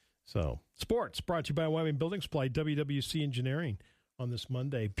So, sports brought to you by Wyoming Building Supply, WWC Engineering on this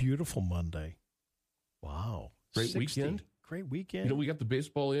Monday. Beautiful Monday. Wow. Great 60. weekend. Great weekend. You know, we got the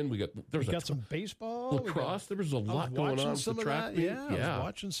baseball in. We got some baseball. Lacrosse. There was a lot going on with the track meet. I was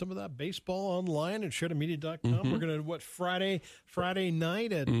watching some of that baseball online at ShredderMedia.com. We're going to, Friday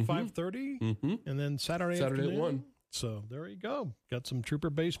night at 5:30, and then Saturday afternoon. At 1. So there you go. Got some Trooper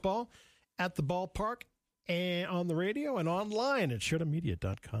baseball at the ballpark and on the radio and online at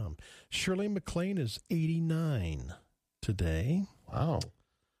ShredderMedia.com. Shirley MacLaine is 89 today. Wow.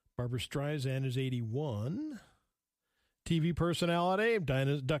 Barbara Streisand is 81. TV personality,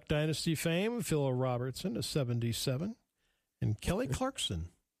 Duck Dynasty fame, Phil Robertson is 77. And Kelly Clarkson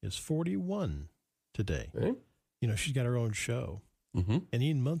is 41 today. Okay. You know, she's got her own show. And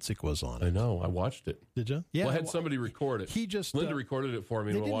Ian Munsick was on it. I know. I watched it. Did you? Yeah. Well, I had somebody record it. Linda recorded it for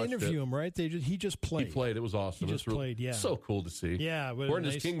me. They and didn't interview him, right? He just played. He played. It was awesome. He just played, yeah. So cool to see. Yeah. Wearing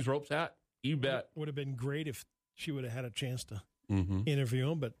his King's ropes hat. You bet. Would have been great if she would have had a chance to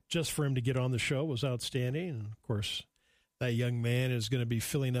interview him, but just for him to get on the show was outstanding. And, of course, that young man is going to be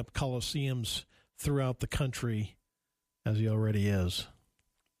filling up coliseums throughout the country, as he already is.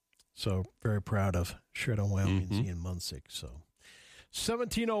 So, very proud of Shredder Wyoming's Ian Munsick. So,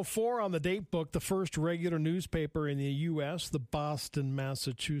 1704 on the date book, the first regular newspaper in the U.S., the Boston,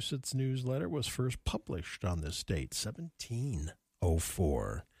 Massachusetts Newsletter, was first published on this date,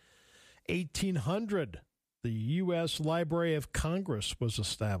 1704. 1800, the U.S. Library of Congress was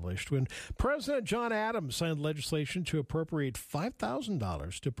established when President John Adams signed legislation to appropriate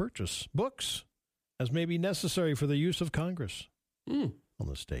 $5,000 to purchase books as may be necessary for the use of Congress on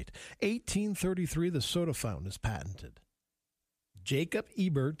the state. 1833, the soda fountain is patented. Jacob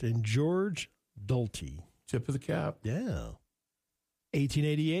Ebert and George Dolte. Tip of the cap. Yeah.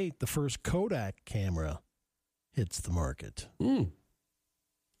 1888, the first Kodak camera hits the market.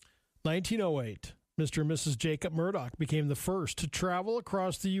 1908, Mr. and Mrs. Jacob Murdoch became the first to travel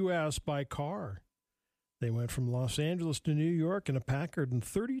across the U.S. by car. They went from Los Angeles to New York in a Packard in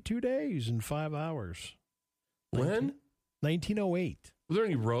 32 days and 5 hours. When? 1908. Were there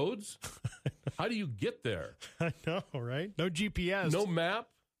any roads? How do you get there? I know, right? No GPS. No map?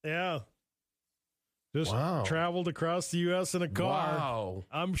 Yeah. Just traveled across the U.S. in a car. Wow.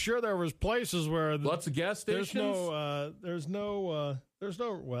 I'm sure there was places where... Lots of gas stations? There's no,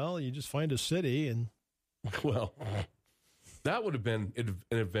 well, you just find a city and... Well, that would have been an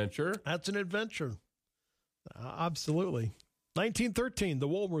adventure. That's an adventure. Absolutely. 1913, the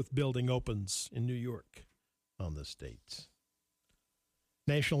Woolworth Building opens in New York on this date.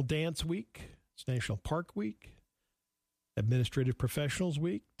 National Dance Week. It's National Park Week. Administrative Professionals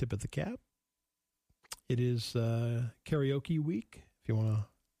Week. Tip of the cap. It is Karaoke Week. If you want to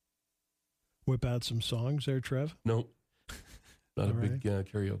whip out some songs there, Trev. Nope. Not a big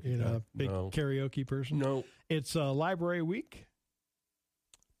karaoke. You're not a big karaoke person? No. It's Library Week.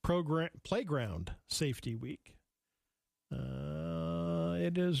 Playground Safety Week.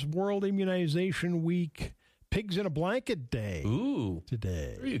 It is World Immunization Week. Pigs in a Blanket Day. Ooh.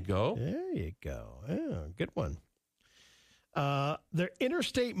 Today. There you go. There you go. Yeah, good one. The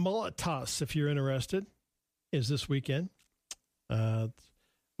Interstate Mullet Toss, if you're interested, is this weekend.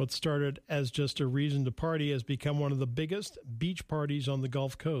 What started as just a reason to party has become one of the biggest beach parties on the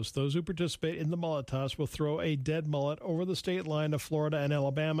Gulf Coast. Those who participate in the mullet toss will throw a dead mullet over the state line of Florida and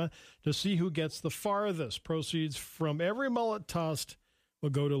Alabama to see who gets the farthest. Proceeds from every mullet tossed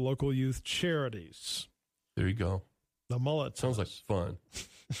will go to local youth charities. There you go. The mullet toss. Sounds like fun.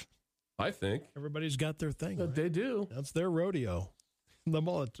 I think. Everybody's got their thing. Right? They do. That's their rodeo. The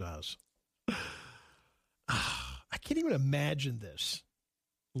mullet toss. I can't even imagine this.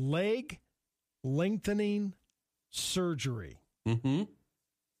 Leg lengthening surgery. Mm-hmm.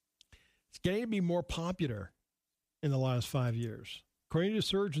 It's getting to be more popular in the last 5 years. According to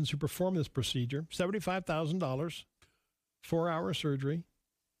surgeons who perform this procedure, $75,000, 4-hour surgery,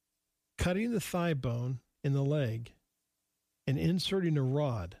 cutting the thigh bone in the leg and inserting a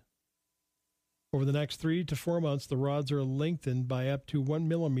rod. Over the next 3 to 4 months, the rods are lengthened by up to 1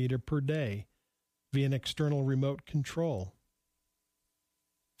 millimeter per day via an external remote control.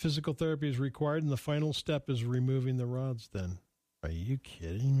 Physical therapy is required, and the final step is removing the rods then. Are you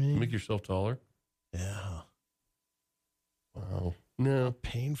kidding me? Make yourself taller? Yeah. Wow. No. How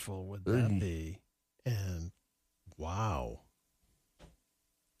painful would that be? And wow.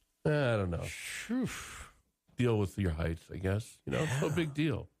 I don't know. Whew. Deal with your height, I guess. You know, it's no big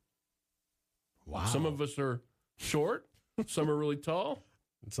deal. Wow. Some of us are short. Some are really tall.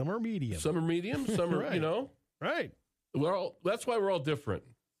 Some are medium. Some are medium. Some are, Right. you know. Right. That's why we're all different.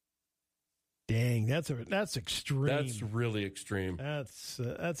 Dang, that's extreme. That's really extreme.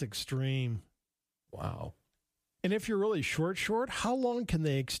 That's extreme. Wow. And if you're really short, how long can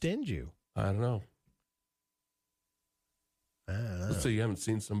they extend you? I don't know. I don't know. Let's say you haven't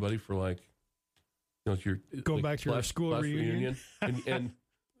seen somebody for like, you're Going back to your school reunion. and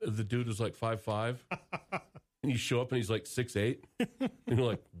the dude is like 5'5", and you show up and he's like 6'8", and you're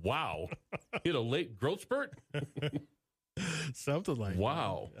like, wow, he had a late growth spurt. Something like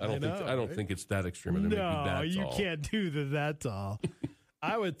wow. that. I don't think it's that extreme. No, you can't do that tall.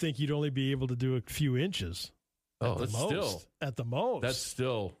 I would think you'd only be able to do a few inches. Oh, that's still at the most. That's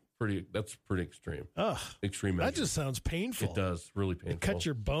still pretty. That's pretty extreme. Ugh, extreme. Measure. That just sounds painful. It does, really painful. They cut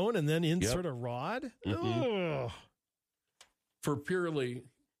your bone and then insert a rod. Mm-hmm. Ugh. For purely.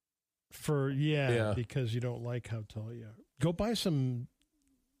 Because you don't like how tall you are. Go buy some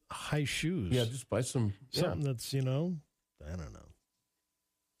high shoes. Yeah, just buy something that's, I don't know.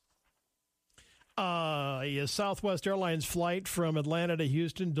 A Southwest Airlines flight from Atlanta to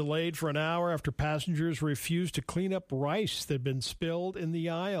Houston delayed for an hour after passengers refused to clean up rice that had been spilled in the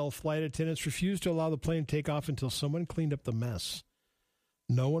aisle. Flight attendants refused to allow the plane to take off until someone cleaned up the mess.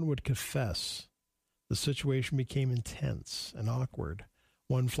 No one would confess. The situation became intense and awkward.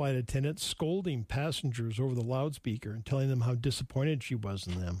 One flight attendant scolding passengers over the loudspeaker and telling them how disappointed she was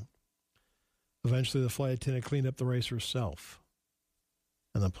in them. Eventually, the flight attendant cleaned up the rice herself,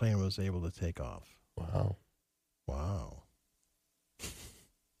 and the plane was able to take off. Wow.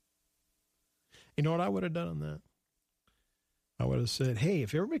 You know what I would have done on that? I would have said, hey,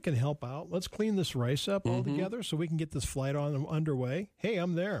 if everybody can help out, let's clean this rice up all together so we can get this flight underway. Hey,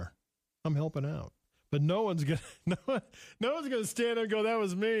 I'm there. I'm helping out. But no one's gonna stand up and go, that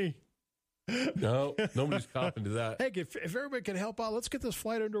was me. No, nobody's copping to that. Hey, if everybody can help out, let's get this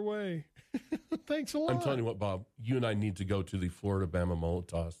flight underway. Thanks a lot. I'm telling you what, Bob, you and I need to go to the Florida-Bama mullet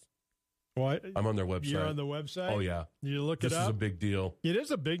toss. What? I'm on their website. You're on the website? Oh, yeah. You look it up? This is a big deal. It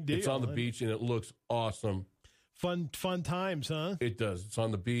is a big deal. It's on the beach, and it looks awesome. Fun times, huh? It does. It's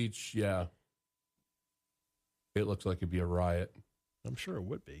on the beach, yeah. It looks like it'd be a riot. I'm sure it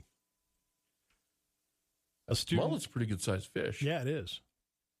would be. Mullet's a pretty good-sized fish. Yeah, it is.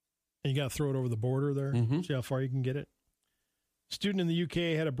 And you got to throw it over the border there. See how far you can get it. Student in the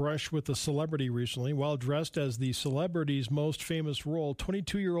UK had a brush with a celebrity recently. While dressed as the celebrity's most famous role,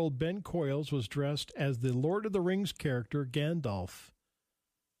 22-year-old Ben Coyles was dressed as the Lord of the Rings character Gandalf.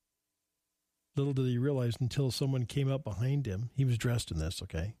 Little did he realize until someone came up behind him. He was dressed in this,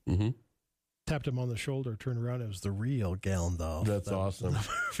 okay? Tapped him on the shoulder, turned around. It was the real Gandalf. That's awesome.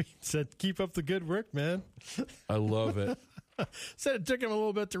 Said, keep up the good work, man. I love it. Said it took him a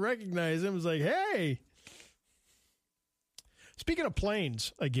little bit to recognize him. It was like, hey. Speaking of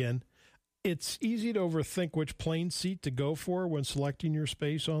planes, again, it's easy to overthink which plane seat to go for when selecting your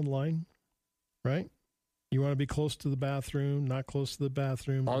space online, right? You want to be close to the bathroom, not close to the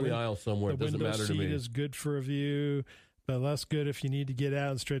bathroom. On the aisle somewhere. It doesn't matter to me. The window seat is good for a view, but less good if you need to get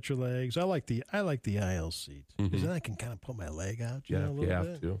out and stretch your legs. I like the aisle seat because then I can kind of put my leg out, a little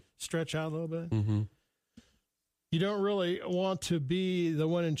bit. To stretch out a little bit. You don't really want to be the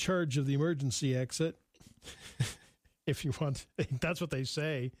one in charge of the emergency exit. If you want, that's what they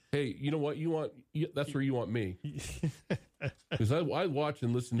say. Hey, you know what you want? That's where you want me. Because I watch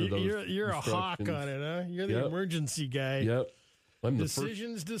and listen to those. You're a hawk on it, huh? You're the emergency guy. Yep. I'm the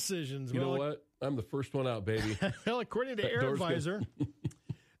decisions. You know what? I'm the first one out, baby. Well, according to AirAdvisor,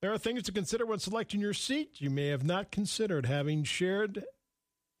 there are things to consider when selecting your seat. You may have not considered. Having shared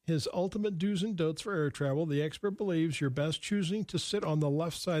his ultimate do's and don'ts for air travel, the expert believes you're best choosing to sit on the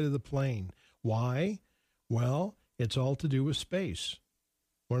left side of the plane. Why? Well, it's all to do with space.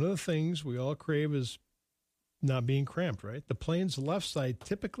 One of the things we all crave is not being cramped, right? The plane's left side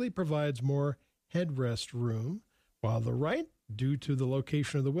typically provides more headrest room, while the right, due to the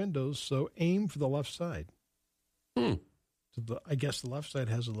location of the windows, so aim for the left side. So I guess the left side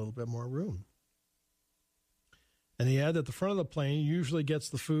has a little bit more room. And he added that the front of the plane usually gets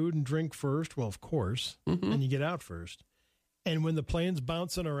the food and drink first, well, of course, and you get out first. And when the plane's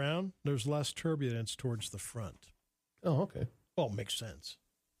bouncing around, there's less turbulence towards the front. Oh, okay. Well, it makes sense.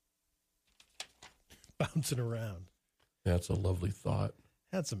 Bouncing around. That's a lovely thought.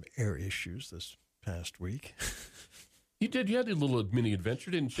 Had some air issues this past week. You did. You had a little mini adventure,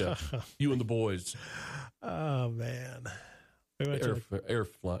 didn't you? You and the boys. Oh, man. We went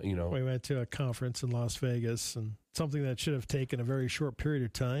We went to a conference in Las Vegas, and something that should have taken a very short period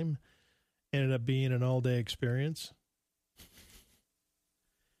of time ended up being an all-day experience.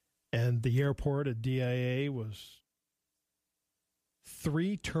 And the airport at DIA was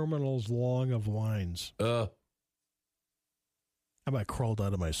 3 terminals long of lines. How about crawled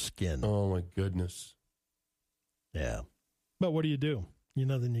out of my skin? Oh, my goodness. Yeah. But what do? You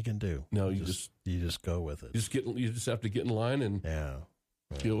nothing you can do. No, you just go with it. You just have to get in line and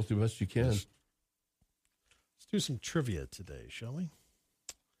deal with the best you can. Let's do some trivia today, shall we?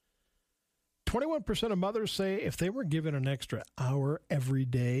 21% of mothers say if they were given an extra hour every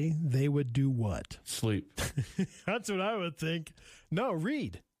day, they would do what? Sleep. That's what I would think. No,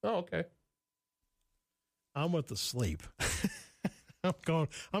 read. Oh, okay. I'm with the sleep. I'm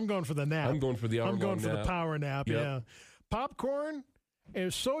going for the nap. I'm going for the hour-long nap. I'm going for the power nap, Yep. yeah. Popcorn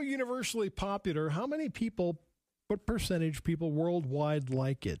is so universally popular. What percentage people worldwide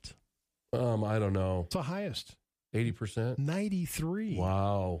like it? I don't know. It's the highest. 80%? 93%.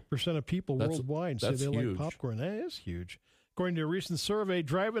 Wow. Of people worldwide say they huge. like popcorn. That is huge. According to a recent survey,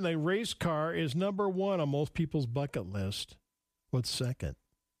 driving a race car is number one on most people's bucket list. What's second?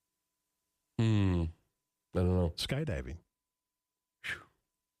 I don't know. Skydiving. Whew.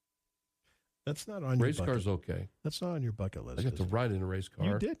 That's not on your Race bucket. car's okay. That's not on your bucket list. I got to ride in a race car.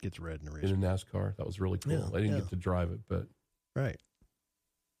 You did get to ride in a race In a car. NASCAR. That was really cool. Yeah, I didn't get to drive it, but Right.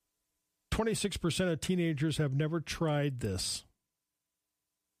 26% of teenagers have never tried this.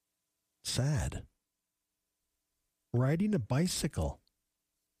 Sad. Riding a bicycle.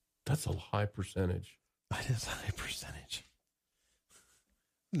 that's a high percentage. That is a high percentage.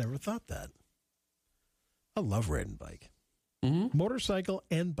 Never thought that. I love riding bike. Mm-hmm. Motorcycle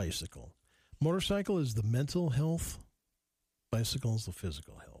and bicycle. Motorcycle is the mental health. Bicycle is the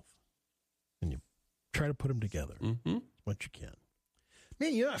physical health. And you try to put them together what you can.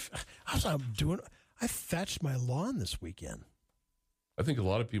 Man, I thatched my lawn this weekend. I think a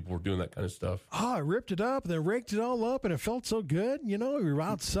lot of people were doing that kind of stuff. Oh, I ripped it up and then raked it all up, and it felt so good. We were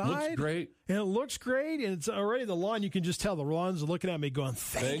outside. Looks great. And it looks great, and it's already the lawn. You can just tell the lawn's looking at me going,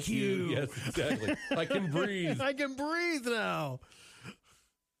 thank you. Yes, exactly. I can breathe. I can breathe now.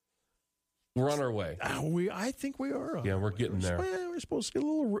 We're on our way. I think we are. Yeah, we're getting there. Well, we're supposed to get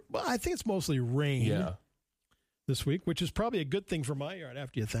a little. I think it's mostly rain this week, which is probably a good thing for my yard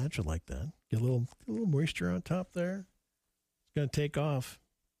after you thatch it like that. Get a little moisture on top there. It's going to take off.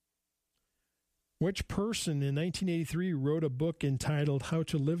 Which person in 1983 wrote a book entitled How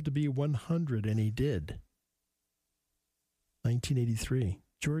to Live to Be 100? And he did. 1983.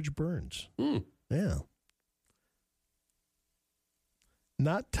 George Burns. Yeah.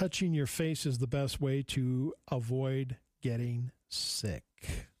 Not touching your face is the best way to avoid getting sick.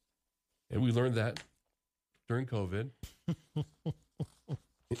 And we learned that during COVID.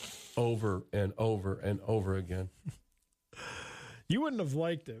 Over and over and over again. You wouldn't have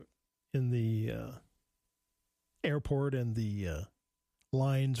liked it in the airport and the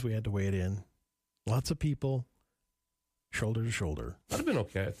lines we had to wait in. Lots of people, shoulder to shoulder. I'd have been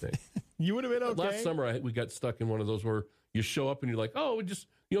okay, I think. You would have been okay? Last summer, we got stuck in one of those where you show up and you're like, oh,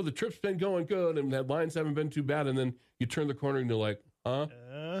 the trip's been going good and the lines haven't been too bad. And then you turn the corner and you're like, huh?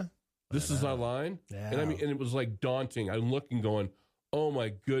 This is our line? Yeah. And and it was like daunting. I'm looking going, oh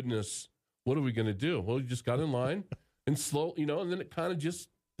my goodness, what are we going to do? Well, you just got in line and slow, and then it kind of just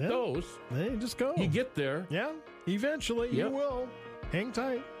goes. Then you just go. You get there. Yeah, eventually you will. Hang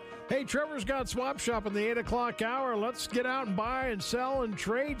tight. Hey, Trevor's got Swap Shop in the 8 o'clock hour. Let's get out and buy and sell and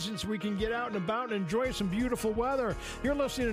trade since we can get out and about and enjoy some beautiful weather. You're listening to